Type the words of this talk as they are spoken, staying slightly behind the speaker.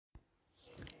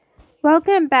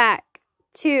Welcome back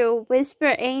to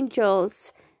Whisper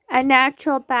Angels, a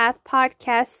natural bath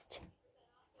podcast.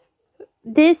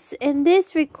 In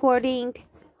this recording,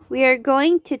 we are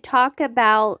going to talk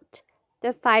about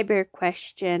the fiber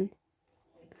question.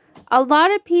 A lot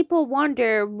of people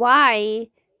wonder why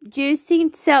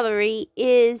juicing celery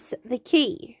is the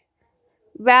key,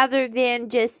 rather than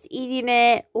just eating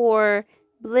it or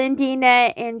blending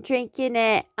it and drinking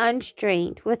it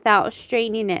unstrained without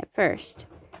straining it first.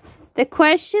 The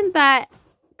question that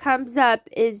comes up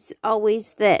is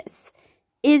always this: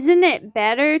 isn't it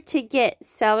better to get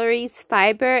celery's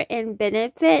fiber and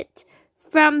benefit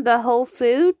from the whole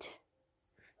food?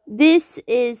 This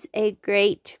is a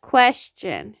great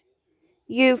question.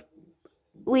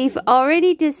 We've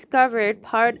already discovered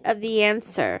part of the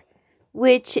answer,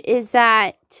 which is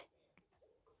that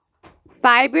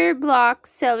fiber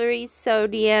blocks celery's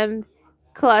sodium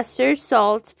cluster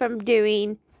salts from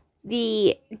doing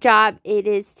the job it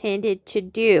is intended to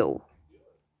do.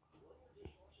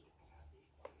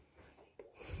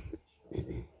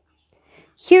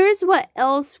 Here's what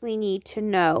else we need to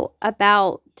know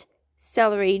about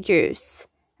celery juice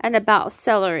and about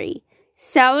celery.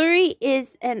 Celery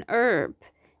is an herb,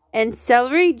 and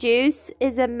celery juice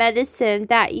is a medicine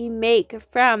that you make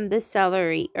from the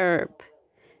celery herb.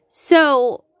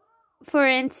 So, for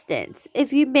instance,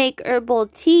 if you make herbal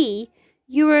tea,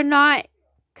 you are not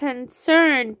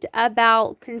concerned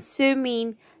about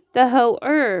consuming the whole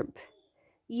herb.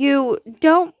 You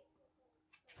don't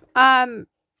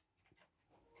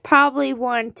probably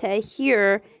want to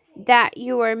hear that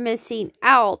you are missing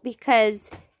out because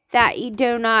that you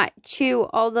do not chew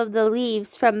all of the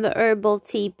leaves from the herbal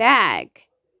tea bag.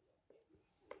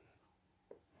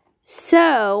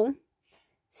 So,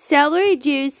 celery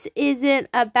juice isn't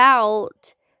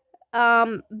about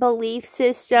belief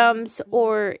systems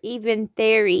or even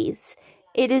theories.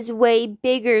 It is way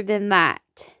bigger than that.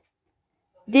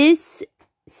 This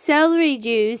celery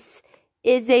juice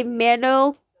is a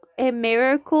miracle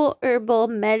herbal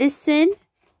medicine.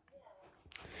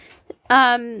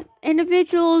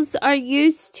 Individuals are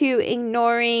used to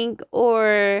ignoring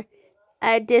or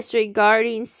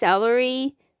disregarding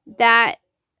celery that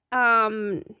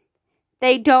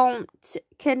they don't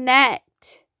connect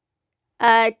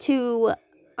to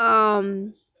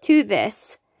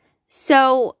this.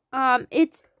 So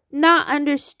it's not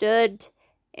understood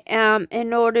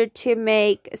in order to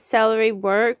make celery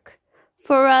work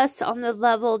for us on the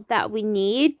level that we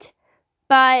need.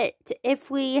 But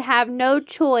if we have no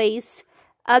choice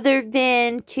other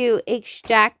than to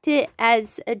extract it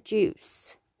as a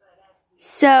juice.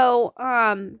 So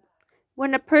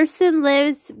when a person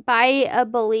lives by a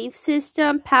belief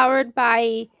system powered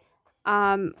by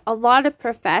a lot of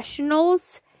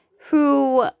professionals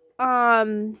who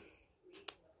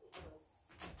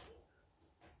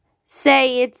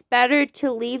say it's better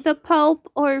to leave the pulp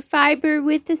or fiber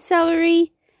with the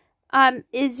celery,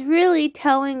 is really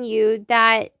telling you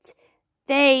that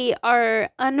they are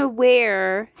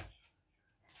unaware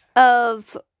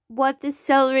of what the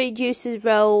celery juice's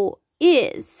role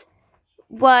is,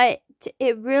 what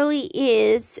it really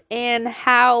is, and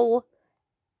how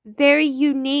very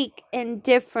unique and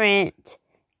different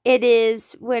it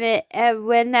is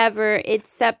whenever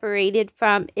it's separated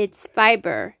from its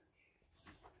fiber.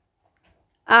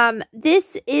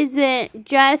 This isn't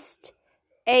just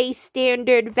a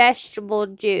standard vegetable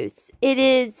juice. It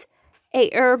is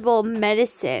a herbal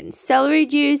medicine. Celery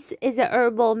juice is a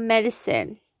herbal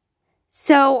medicine.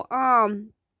 So,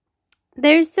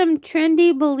 there's some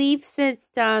trendy belief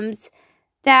systems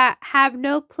that have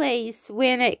no place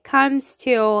when it comes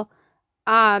to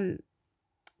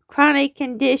chronic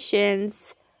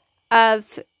conditions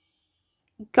of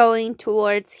going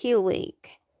towards healing.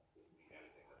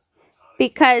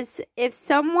 Because if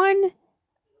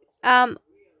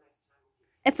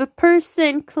a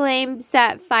person claims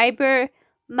that fiber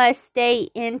must stay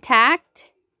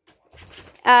intact,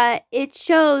 it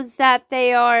shows that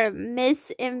they are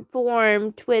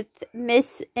misinformed with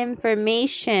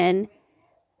misinformation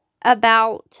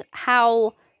about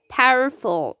how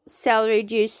powerful celery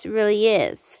juice really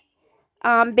is.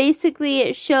 Basically,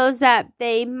 it shows that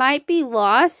they might be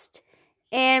lost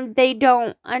and they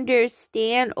don't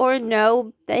understand or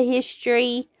know the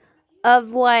history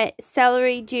of what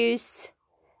celery juice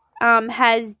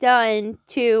has done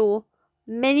to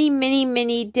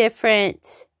many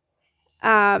different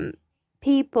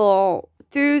people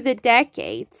through the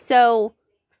decades. So,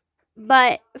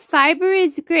 but fiber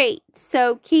is great,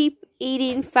 so keep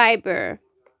eating fiber.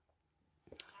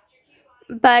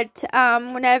 But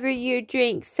whenever you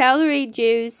drink celery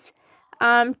juice,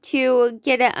 to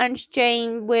get it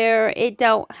unstrained where it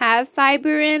don't have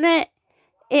fiber in it,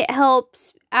 it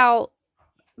helps out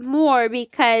more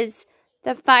because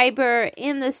the fiber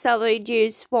in the celery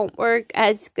juice won't work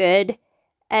as good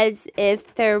as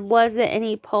if there wasn't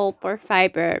any pulp or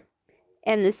fiber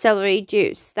in the celery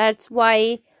juice. That's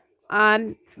why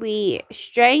we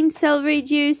strain celery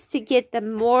juice to get the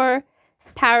more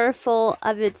powerful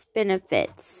of its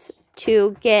benefits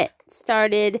to get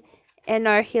started in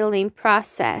our healing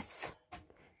process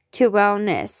to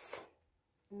wellness.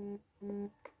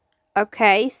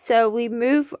 Okay, so we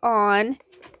move on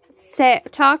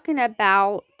talking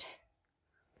about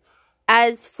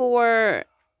as for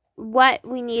what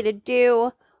we need to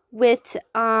do with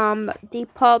the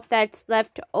pulp that's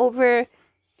left over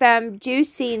from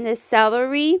juicing the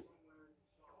celery.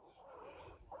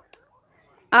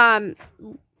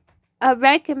 A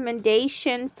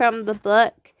recommendation from the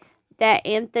book that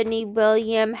Anthony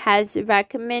William has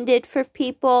recommended for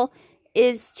people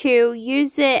is to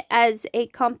use it as a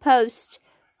compost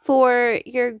for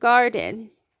your garden.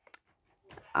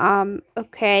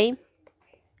 Okay.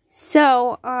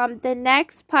 So, the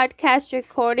next podcast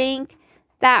recording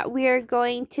that we are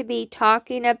going to be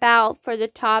talking about for the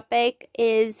topic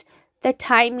is the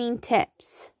timing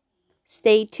tips.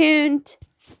 Stay tuned.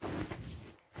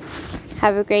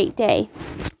 Have a great day.